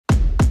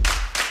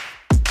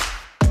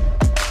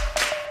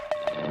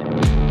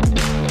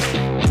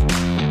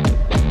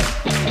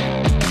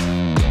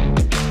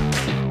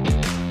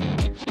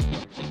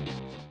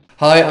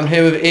Hi, I'm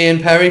here with Ian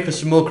Perry for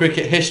some more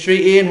cricket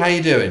history. Ian, how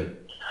you doing?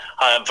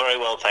 Hi, I'm very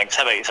well, thanks.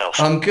 How about yourself?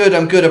 I'm good.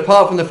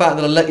 Apart from the fact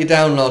that I let you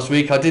down last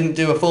week, I didn't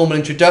do a formal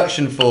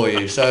introduction for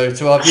you. So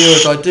to our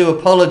viewers, I do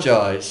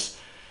apologise.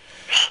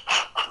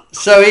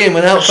 So Ian,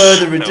 without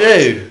further No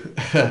worries.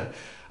 ado,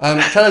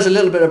 tell us a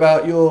little bit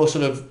about your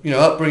sort of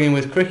upbringing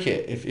with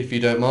cricket, if you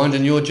don't mind,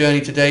 and your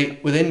journey to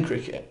date within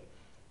cricket.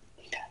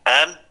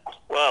 Um,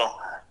 well,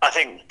 I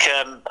think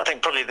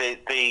probably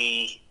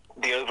the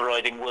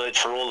overriding word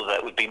for all of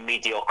that would be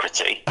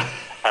mediocrity.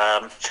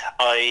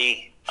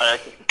 I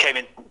came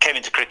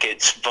into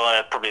cricket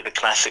via probably the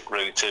classic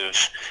route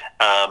of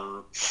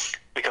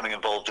becoming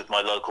involved with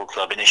my local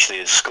club initially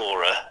as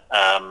scorer.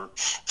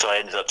 So I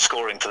ended up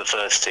scoring for the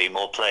first team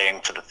or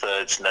playing for the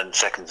thirds and then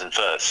seconds and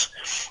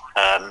firsts,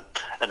 and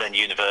then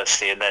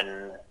university, and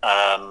then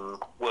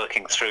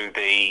working through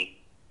the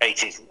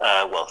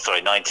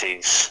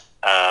 90s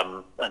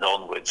and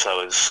onwards.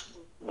 I was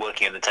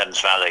working in the Thames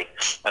Valley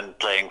and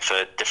playing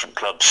for different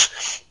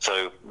clubs,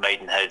 so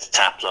Maidenhead,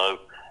 Taplow,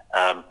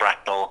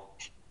 Bracknell,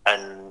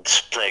 and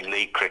playing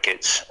league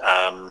cricket,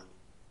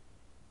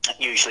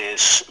 usually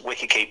as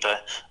wicketkeeper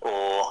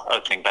or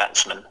opening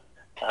batsman.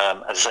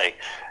 As I say,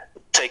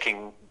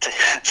 taking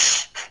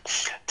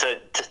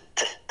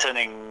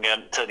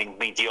turning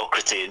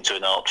mediocrity into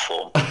an art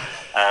form.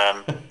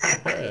 Um,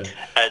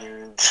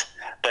 and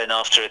then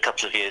after a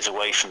couple of years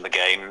away from the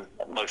game,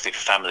 mostly for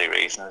family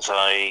reasons,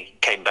 I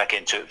came back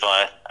into it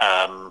via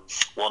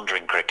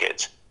wandering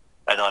cricket,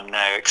 and I'm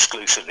now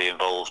exclusively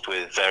involved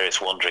with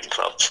various wandering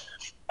clubs,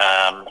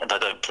 and I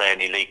don't play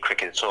any league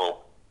cricket at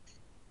all.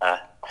 Uh,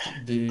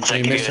 Do does that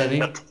you give miss you any?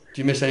 Do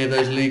you miss any of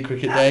those league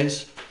cricket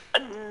days?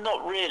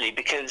 not really,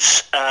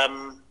 because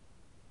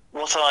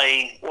what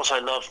I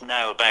love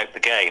now about the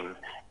game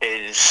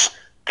is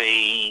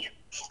the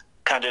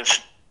kind of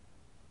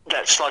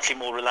that slightly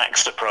more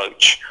relaxed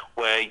approach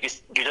where you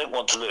don't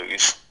want to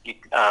lose,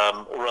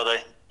 or rather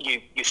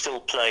you still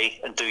play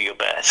and do your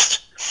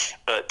best,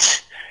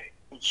 but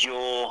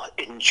your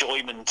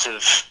enjoyment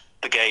of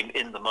the game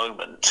in the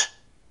moment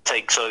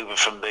takes over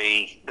from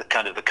the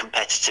kind of the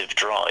competitive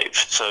drive.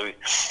 So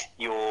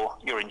your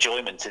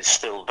enjoyment is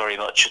still very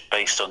much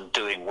based on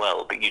doing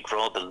well, but you'd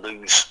rather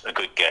lose a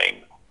good game,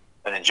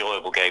 an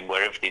enjoyable game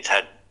where everybody's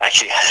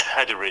actually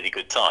had a really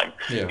good time.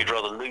 Yeah. You'd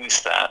rather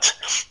lose that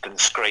than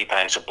scrape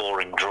out a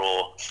boring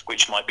draw,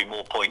 which might be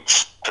more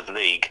points for the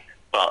league,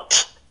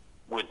 but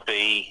would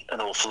be an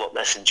awful lot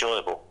less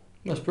enjoyable.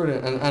 That's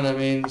brilliant, and I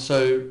mean,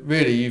 so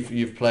really,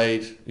 you've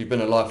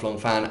been a lifelong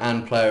fan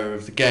and player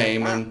of the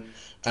game, and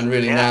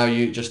really Yeah, now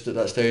you just at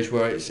that stage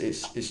where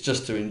it's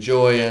just to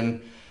enjoy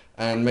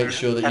and make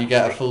sure that you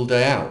get a absolutely. full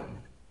day out.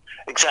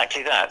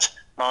 Exactly that.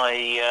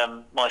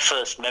 My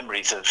first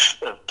memories of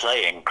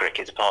playing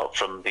cricket, apart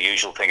from the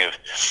usual thing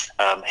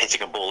of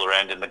hitting a ball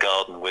around in the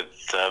garden with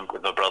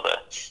my brother,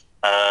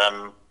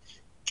 um,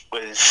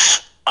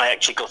 was I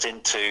actually got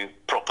into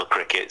proper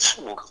cricket,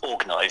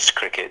 organised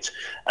cricket,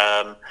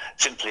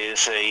 simply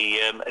as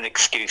an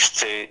excuse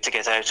to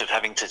get out of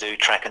having to do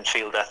track and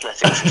field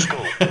athletics at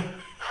school.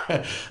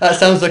 That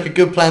sounds like a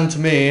good plan to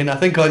me, and I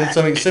think I did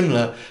something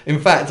similar. In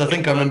fact, I It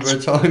think I remember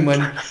worked. a time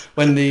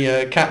when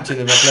the captain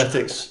of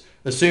athletics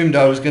assumed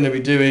I was going to be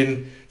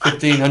doing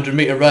 1500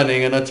 meter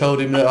running, and I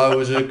told him that I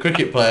was a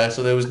cricket player,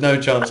 so there was no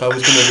chance I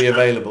was going to be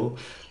available.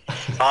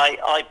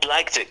 I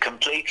blagged it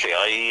completely.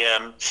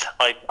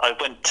 I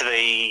went to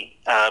the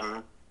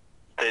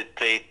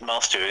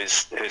master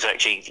who's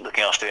actually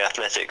looking after the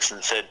athletics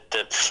and said,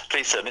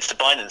 "Please, sir, Mr.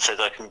 Bynan said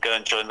I can go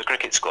and join the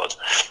cricket squad."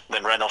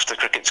 Then ran off to the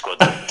cricket squad.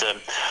 And,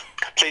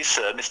 "Please,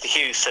 sir, Mr.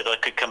 Hughes said I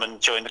could come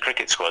and join the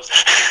cricket squad."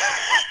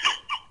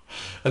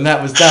 And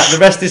that was that. The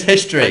rest is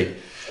history.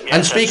 And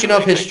Yes, speaking of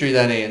absolutely. history,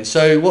 then, Ian,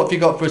 so what have you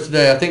got for us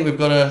today? I think we've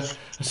got a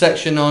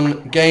section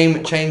on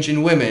game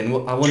changing women.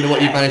 I wonder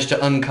what you've managed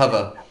to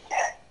uncover.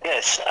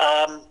 Yes,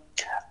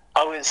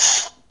 I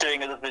was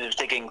doing a little bit of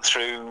digging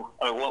through.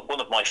 I mean, one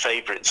of my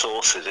favourite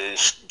sources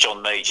is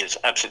John Major's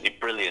absolutely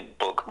brilliant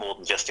book, More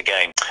Than Just a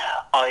Game.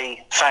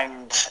 I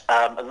found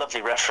a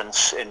lovely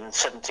reference in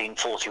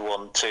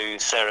 1741 to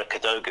Sarah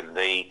Cadogan,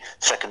 the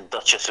second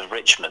Duchess of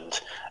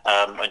Richmond,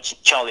 and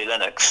Charlie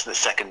Lennox, the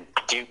second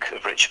Duke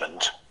of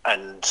Richmond,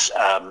 and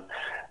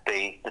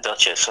the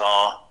Duchess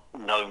are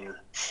known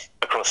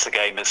across the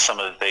game as some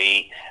of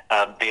the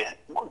a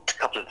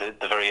couple of the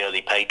very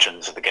early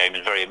patrons of the game,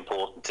 and very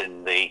important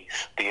in the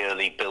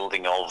early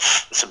building of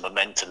some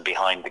momentum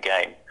behind the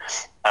game.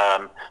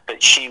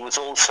 But she was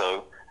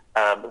also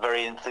a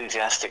very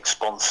enthusiastic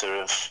sponsor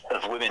of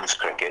women's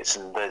cricket,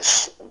 and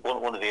there's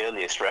one of the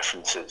earliest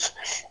references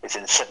is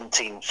in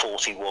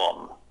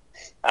 1741.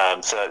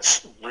 So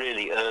that's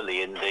really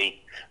early in the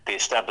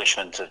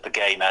establishment of the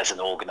game as an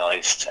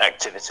organised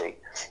activity.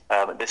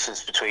 This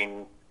is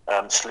between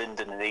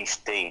Slindon and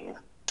East Dean,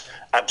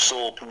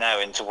 absorbed now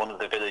into one of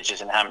the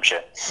villages in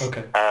Hampshire.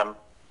 Okay.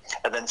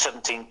 And then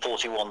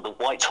 1741, the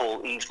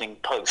Whitehall Evening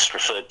Post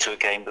referred to a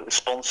game that was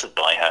sponsored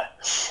by her.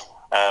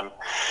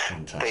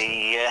 Fantastic.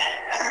 The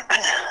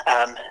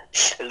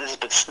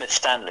Elizabeth Smith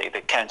Stanley,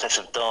 the Countess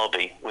of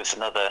Derby, was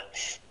another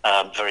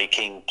very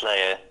keen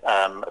player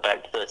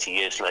about 30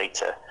 years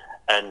later,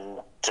 and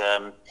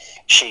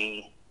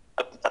she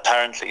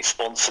apparently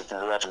sponsored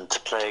an 11 to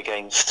play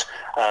against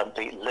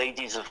the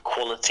Ladies of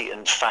Quality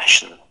and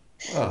Fashion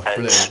at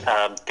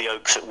the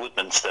Oaks at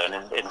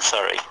Woodmanstone in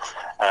Surrey,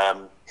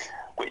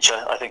 which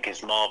I think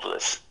is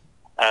marvellous.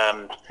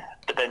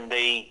 But then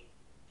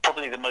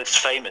probably the most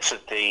famous of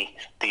the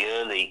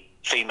early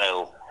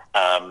female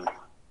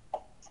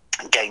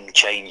game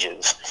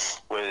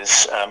changers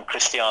was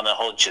Christiana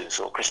Hodges,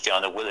 or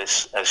Christiana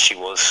Willis as she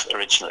was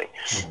originally.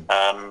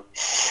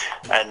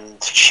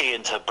 And she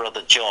and her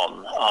brother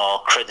John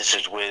are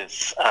credited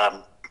with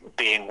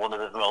being one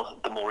of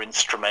the more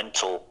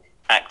instrumental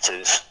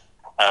actors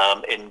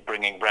in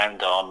bringing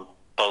round arm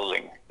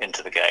bowling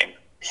into the game.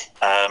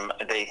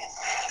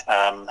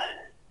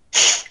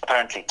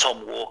 Apparently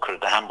Tom Walker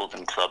of the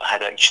Hambledon Club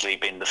had actually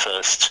been the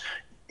first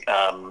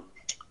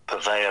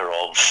purveyor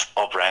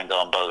of round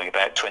arm bowling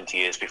about 20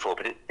 years before,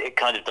 but it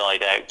kind of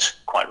died out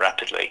quite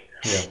rapidly.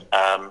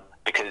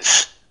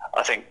 Because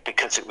I think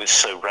because it was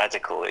so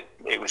radical,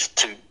 it was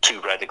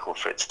too radical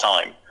for its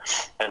time.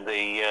 And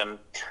the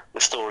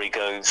story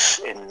goes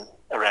in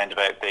around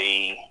about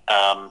the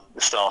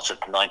start of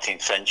the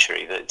 19th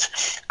century that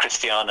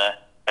Christiana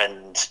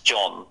and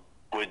John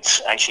would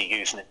actually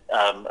use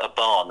a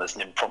barn as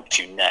an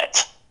impromptu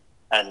net,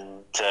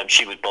 and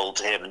she would bowl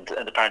to him, and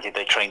apparently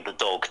they trained the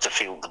dog to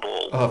field the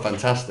ball. Oh,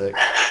 fantastic.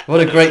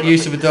 What a great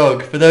use of a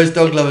dog, for those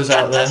dog lovers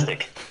out there.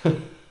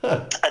 And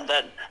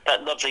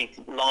that lovely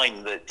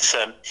line that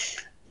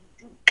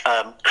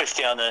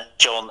Christiana,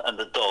 John and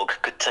the dog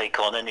could take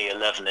on any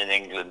 11 in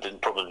England and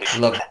probably...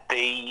 Love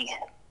the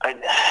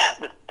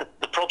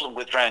problem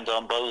with round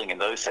arm bowling in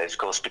those days, of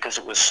course, because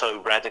it was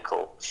so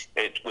radical,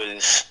 it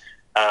was...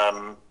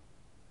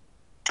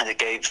 and it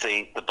gave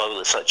the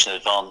bowler such an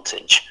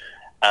advantage.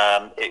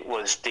 It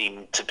was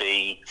deemed to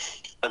be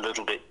a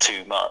little bit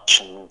too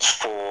much, and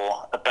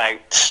for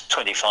about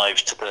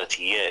 25 to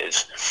 30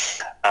 years,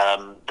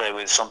 there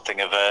was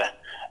something of a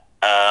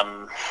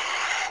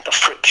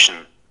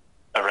friction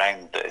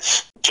around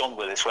this. John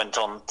Willis went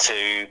on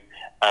to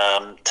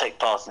take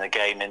part in a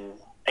game in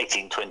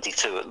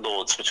 1822 at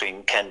Lord's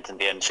between Kent and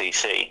the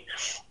MCC,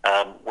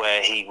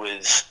 where he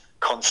was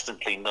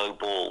constantly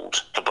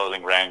no-balled for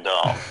bowling round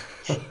arm,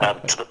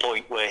 to the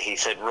point where he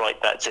said, right,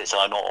 that's it,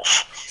 I'm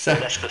off. He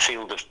left the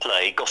field of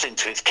play, got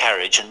into his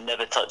carriage and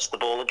never touched the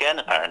ball again,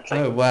 apparently.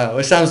 Oh, wow.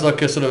 It sounds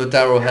like a sort of a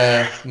Darryl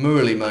Hare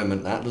Moorley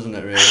moment, that, doesn't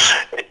it, really?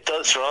 It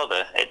does,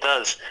 rather. It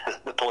does.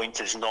 The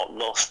point is not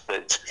lost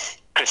that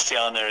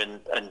Christiana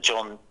and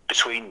John,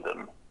 between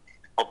them,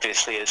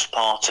 obviously as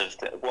part of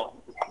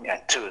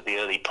two of the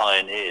early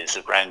pioneers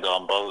of round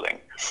arm bowling,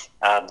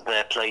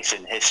 their place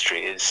in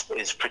history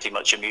is pretty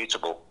much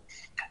immutable.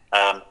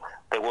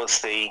 There was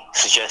the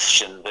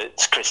suggestion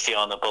that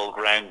Christiana bowled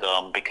round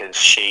arm because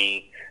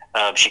she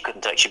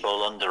couldn't actually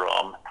bowl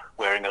underarm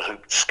wearing a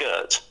hooped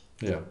skirt.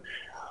 Yeah.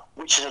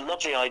 Which is a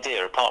lovely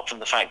idea, apart from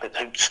the fact that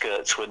hooped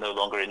skirts were no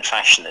longer in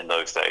fashion in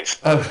those days.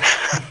 Oh.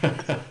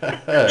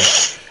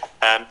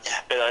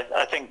 But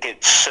I think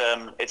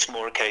it's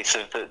more a case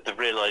of the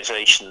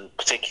realisation,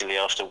 particularly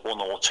after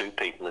one or two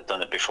people had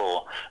done it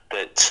before,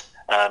 that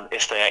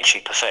if they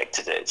actually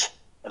perfected it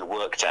and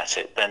worked at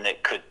it, then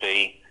it could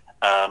be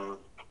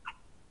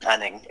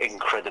an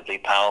incredibly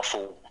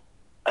powerful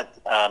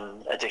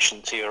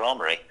addition to your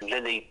armoury.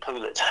 Lily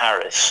Poulett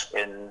Harris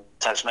in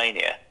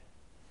Tasmania,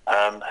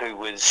 who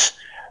was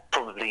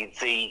probably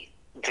the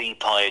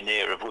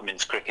pioneer of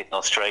women's cricket in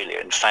Australia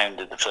and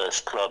founded the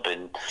first club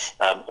in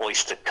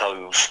Oyster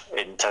Cove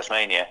in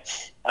Tasmania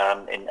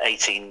in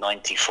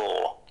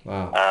 1894.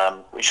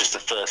 Wow. Which was the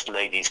first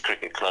ladies'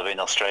 cricket club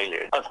in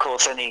Australia. Of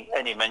course,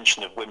 any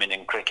mention of women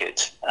in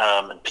cricket,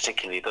 and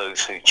particularly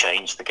those who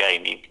changed the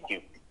game,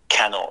 you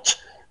cannot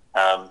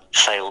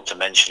fail to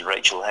mention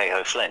Rachel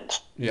Hayhoe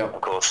Flint,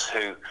 of course,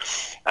 who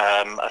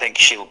I think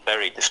Shield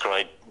Berry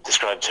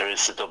described her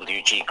as the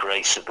W.G.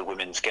 Grace of the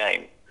women's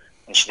game.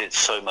 And she did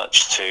so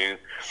much to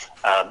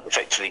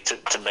effectively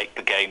to make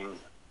the game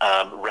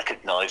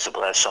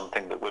recognisable as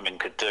something that women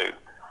could do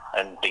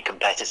and be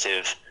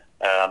competitive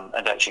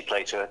and actually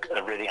play to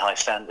a really high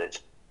standard.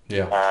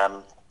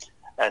 Yeah.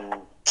 And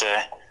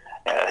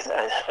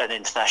an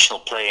international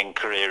playing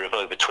career of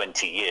over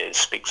 20 years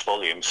speaks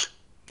volumes.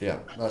 Yeah,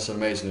 that's an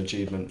amazing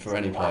achievement for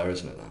any player,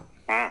 isn't it,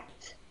 that?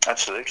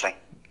 Absolutely.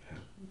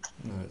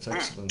 No, it's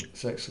excellent.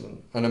 It's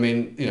excellent. And I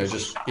mean,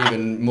 just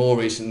even more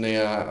recently,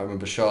 I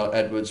remember Charlotte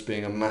Edwards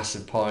being a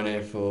massive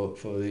pioneer for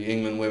the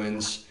England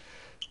women's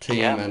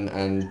team,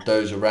 and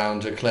those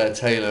around her. Claire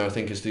Taylor, I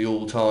think, is the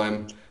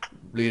all-time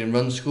leading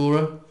run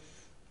scorer.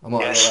 I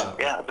might have got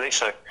that. Yeah, I believe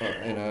so.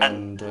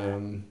 And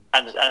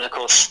of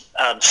course,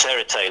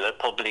 Sarah Taylor,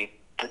 probably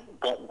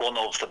one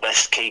of the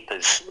best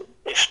keepers,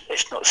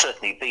 if not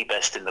certainly the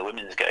best in the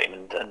women's game,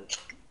 and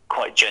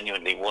quite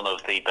genuinely one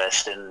of the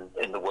best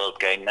in the world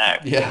game now.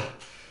 Yeah,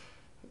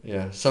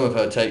 Yeah, some of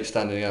her takes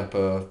standing up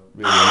are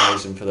really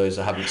amazing for those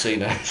that haven't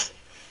seen her.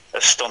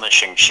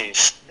 Astonishing.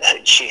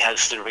 She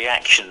has the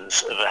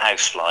reactions of a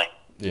housefly.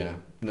 Yeah,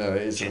 no,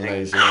 it is She's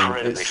amazing, and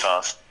incredibly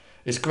fast.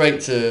 it's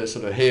great to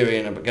sort of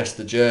hearing, I guess,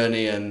 the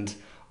journey. And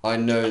I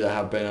know there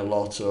have been a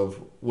lot of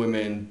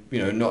women,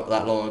 not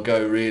that long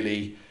ago,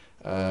 really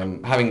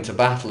having to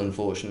battle,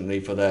 unfortunately,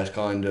 for their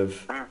kind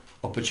of Mm.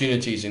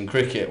 opportunities in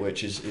cricket,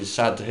 which is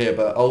sad to hear.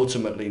 But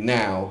ultimately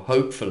now,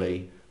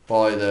 hopefully,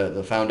 by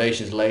the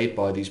foundations laid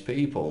by these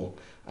people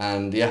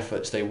and the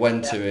efforts they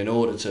went to in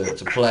order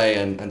to play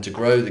and to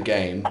grow the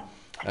game,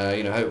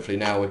 hopefully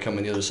now we're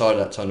coming the other side of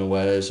that tunnel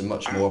where there's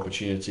much more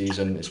opportunities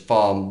and it's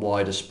far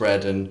wider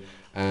spread and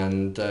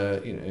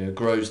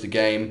grows the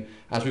game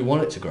as we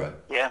want it to grow.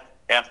 Yeah,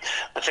 yeah.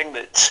 The thing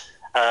that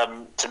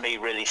to me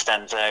really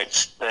stands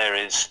out there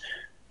is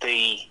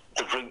the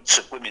roots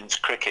of women's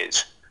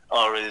cricket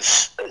are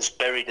as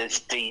buried as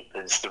deep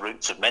as the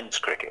roots of men's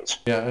cricket.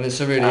 Yeah, and it's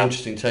a really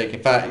interesting take.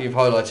 In fact, you've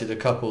highlighted a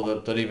couple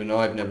that even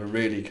I've never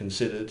really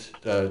considered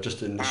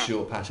just in this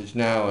short passage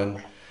now, and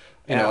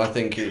Yeah, I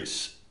think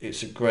it's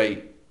a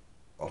great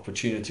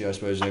opportunity, I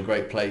suppose, and a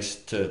great place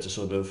to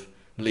sort of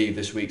leave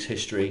this week's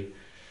history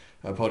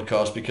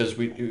podcast, because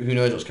who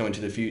knows what's coming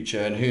to the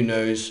future, and who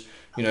knows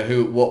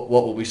what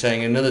we'll be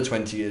saying in another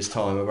 20 years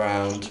time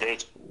around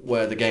indeed.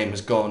 where the game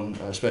has gone,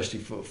 especially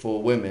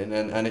for women,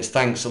 and it's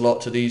thanks a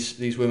lot to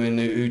these women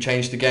who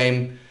changed the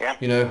game,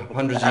 Yeah,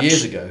 hundreds of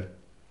years ago.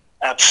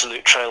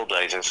 absolute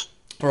trailblazers.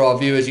 For our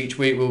viewers each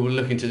week, we'll be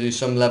looking to do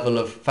some level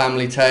of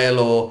family tale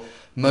or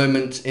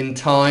moment in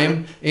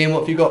time. Ian,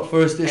 what have you got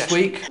for us this Yes,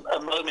 week? a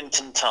moment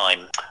in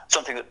time,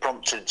 something that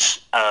prompted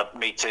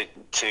me to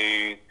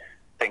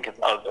think of,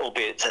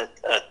 albeit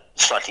a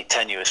slightly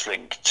tenuous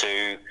link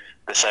to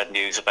the sad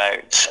news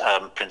about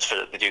Prince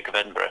Philip, the Duke of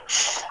Edinburgh.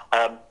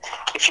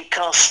 If you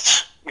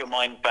cast your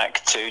mind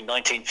back to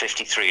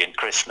 1953 and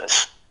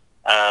Christmas,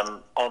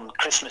 on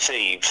Christmas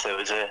Eve there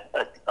was a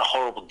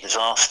horrible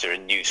disaster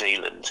in New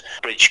Zealand.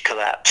 Bridge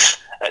collapse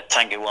at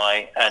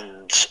Tangiwai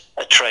and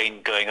a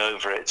train going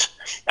over it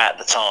at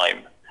the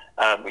time,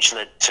 which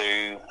led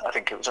to, I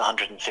think it was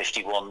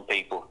 151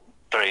 people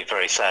very,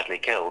 very sadly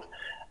killed.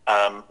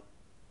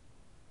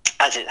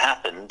 As it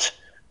happened,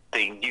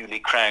 the newly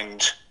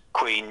crowned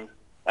Queen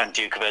and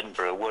Duke of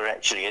Edinburgh were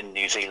actually in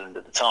New Zealand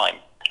at the time.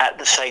 At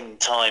the same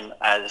time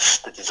as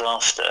the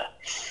disaster,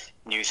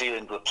 New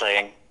Zealand were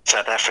playing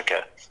South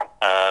Africa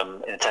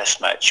in a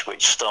test match,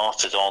 which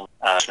started on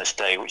Christmas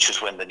Day, which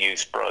was when the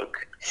news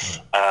broke.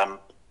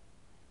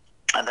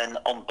 And then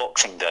on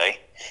Boxing Day,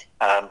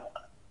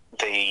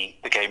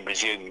 the game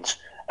resumed,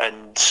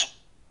 and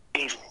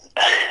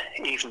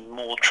even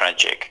more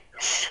tragic,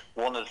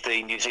 one of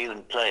the New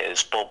Zealand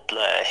players, Bob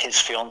Blair, his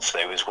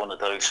fiancée was one of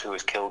those who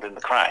was killed in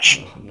the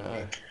crash. Oh,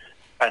 no.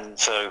 And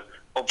so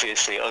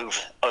obviously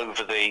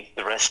over the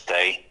rest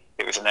day,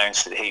 it was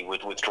announced that he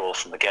would withdraw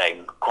from the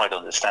game, quite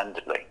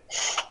understandably.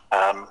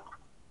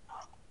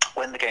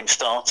 When the game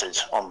started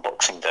on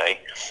Boxing Day,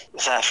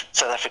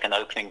 South African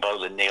opening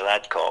bowler Neil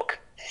Adcock,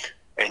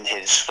 in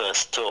his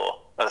first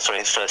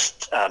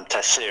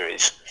Test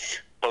series,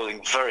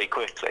 bowling very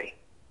quickly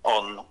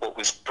on what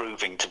was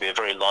proving to be a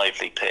very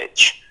lively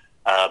pitch,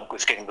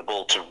 was getting the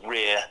ball to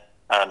rear.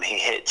 He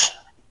hit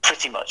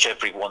pretty much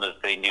every one of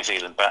the New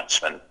Zealand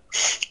batsmen.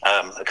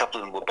 A couple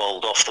of them were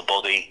bowled off the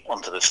body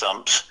onto the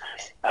stumps.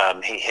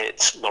 He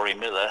hit Laurie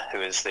Miller,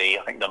 who is the,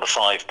 I think, number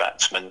 5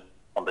 batsman,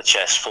 on the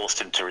chest, forced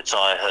him to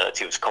retire hurt.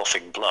 He was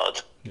coughing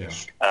blood. Yeah.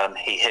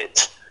 He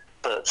hit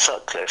Bert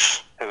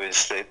Sutcliffe, who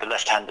is the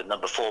left-handed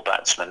number 4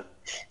 batsman,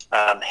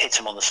 hit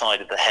him on the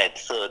side of the head,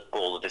 third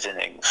ball of his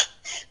innings,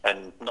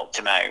 and knocked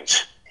him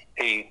out.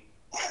 He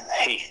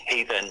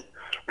then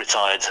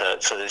retired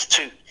hurt. So there's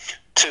two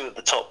of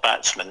the top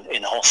batsmen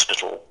in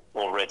hospital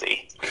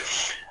already,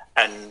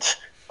 and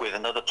with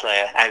another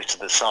player out of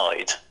the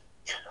side.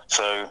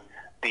 So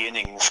the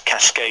innings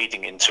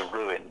cascading into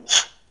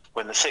ruins.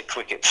 When the 6th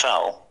wicket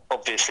fell,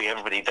 obviously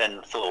everybody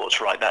then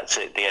thought, right, that's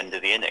it, the end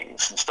of the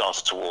innings, and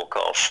started to walk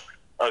off,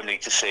 only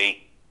to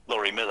see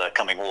Laurie Miller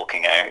coming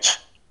walking out,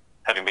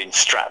 having been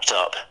strapped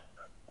up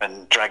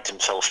and dragged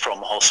himself from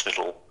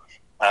hospital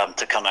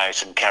to come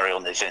out and carry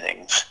on his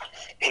innings.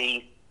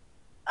 He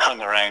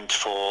hung around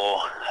for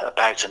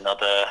about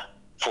another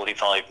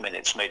 45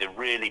 minutes, made a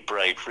really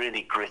brave,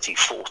 really gritty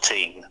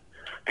 14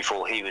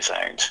 before he was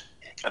out.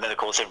 And then, of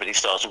course, everybody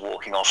started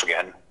walking off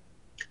again,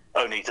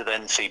 only to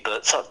then see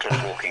Bert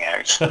Sutcliffe walking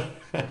out.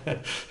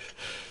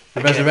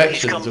 The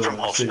resurrections. He's come from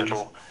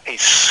hospital.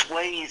 He's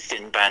swathed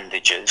in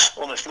bandages,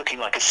 almost looking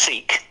like a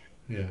Sikh.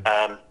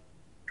 Yeah.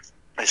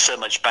 There's so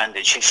much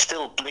bandage. He's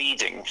still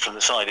bleeding from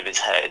the side of his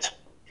head,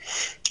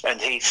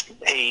 and he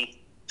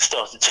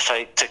started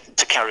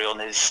to carry on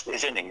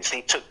his innings.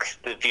 He took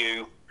the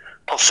view,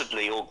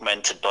 possibly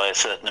augmented by a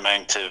certain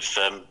amount of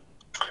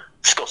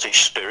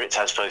Scottish spirit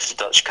as opposed to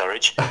Dutch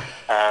courage.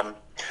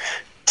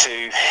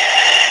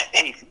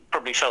 He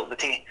probably felt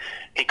that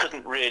he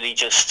couldn't really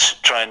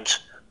just try and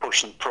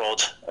push and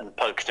prod and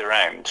poke it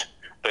around.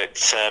 but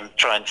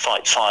try and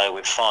fight fire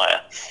with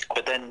fire.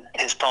 But then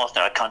his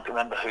partner, I can't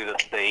remember who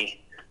the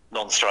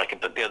non-striker,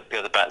 but the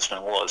other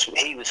batsman was, but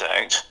he was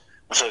out.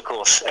 And so, of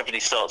course, everybody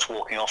starts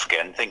walking off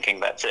again, thinking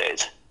that's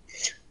it.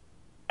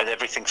 And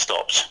everything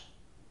stopped.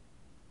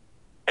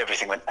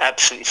 Everything went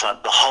absolutely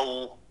silent. The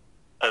whole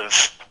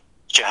of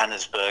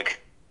Johannesburg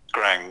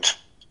ground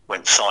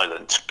went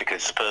silent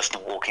because the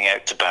person walking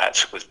out to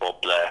bat was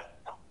Bob Blair.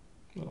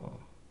 Oh.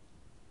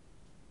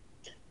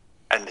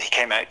 And he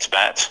came out to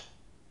bat.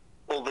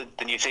 All the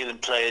New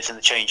Zealand players in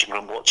the changing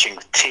room watching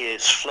with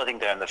tears flooding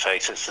down their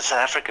faces. The South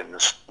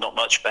Africans, not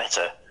much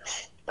better.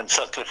 And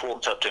Sutcliffe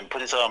walked up to him,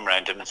 put his arm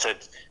around him and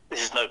said,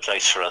 "This is no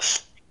place for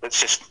us. Let's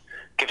just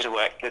give it a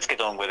whack. Let's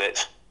get on with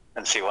it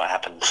and see what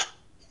happens."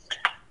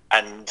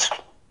 And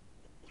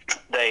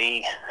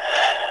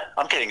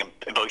I'm getting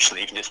emotional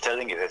even just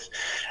telling you this.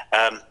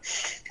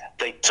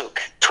 They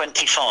took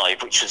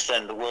 25, which was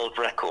then the world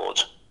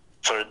record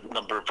for a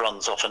number of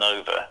runs off and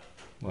over,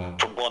 Wow.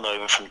 from one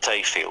over from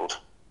Tayfield.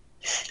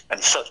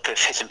 And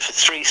Sutcliffe hit him for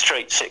 3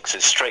 straight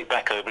sixes, straight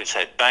back over his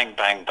head, bang,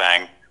 bang,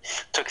 bang,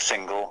 took a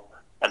single,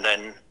 and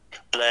then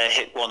Blair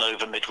hit one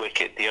over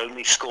mid-wicket. The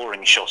only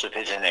scoring shot of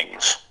his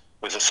innings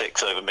was a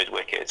 6 over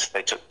mid-wicket.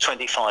 They took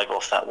 25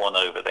 off that one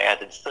over. They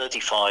added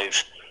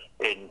 35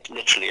 in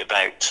literally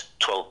about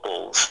 12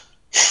 balls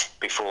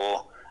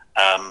before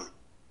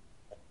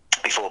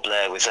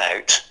Blair was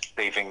out,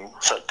 leaving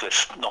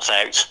Sutcliffe not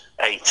out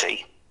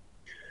 80.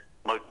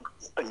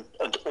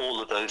 And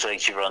all of those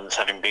 80 runs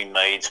having been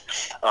made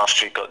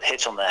after he got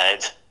hit on the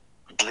head,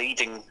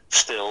 bleeding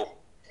still.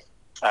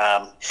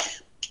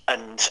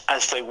 And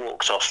as they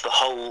walked off, the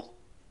whole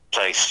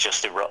place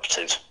just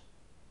erupted.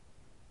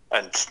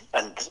 And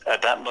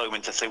at that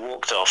moment, as they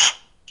walked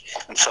off,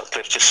 and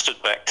Sutcliffe just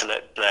stood back to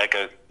let Blair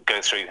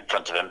go through in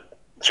front of him,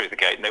 through the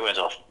gate, and they went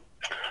off,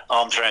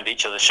 arms around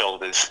each other's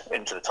shoulders,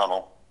 into the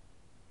tunnel.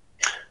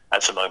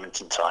 That's a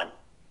moment in time.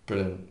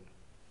 Brilliant.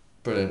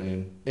 Brilliant,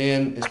 Ian.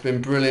 Ian, it's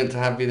been brilliant to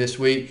have you this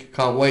week.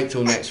 Can't wait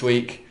till next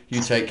week.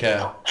 You take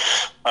care.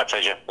 My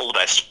pleasure. All the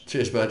best.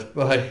 Cheers, bud.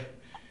 Bye.